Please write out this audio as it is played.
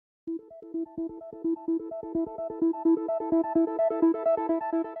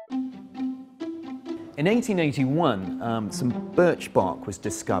In 1881, some birch bark was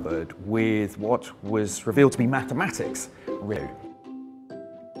discovered with what was revealed to be mathematics.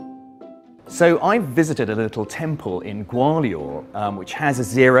 So I visited a little temple in Gwalior, which has a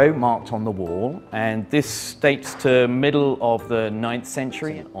 0 marked on the wall, and this dates to middle of the 9th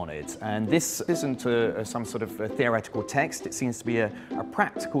century on it. And this isn't some sort of a theoretical text. It seems to be a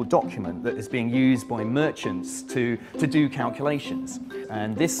practical document that is being used by merchants to do calculations.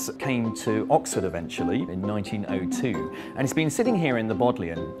 And this came to Oxford eventually in 1902, and it's been sitting here in the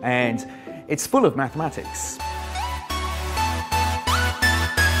Bodleian, and it's full of mathematics.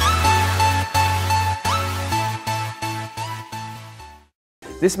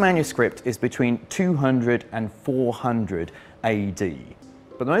 This manuscript is between 200 and 400 AD.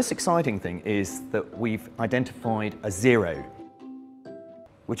 But the most exciting thing is that we've identified a 0,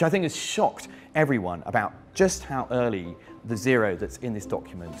 which I think has shocked everyone about just how early the 0 that's in this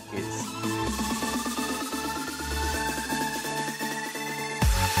document is.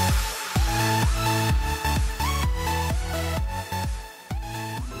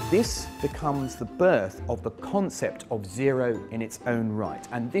 This becomes the birth of the concept of 0 in its own right,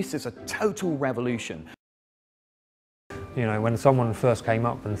 and this is a total revolution. You know, when someone first came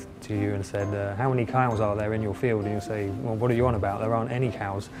up to you and said, how many cows are there in your field? And you say, well, what are you on about? There aren't any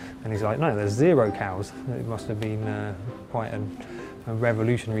cows. And he's like, no, there's 0 cows. It must have been quite a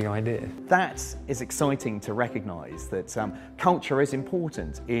revolutionary idea. That is exciting to recognise that culture is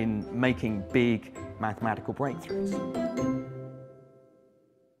important in making big mathematical breakthroughs.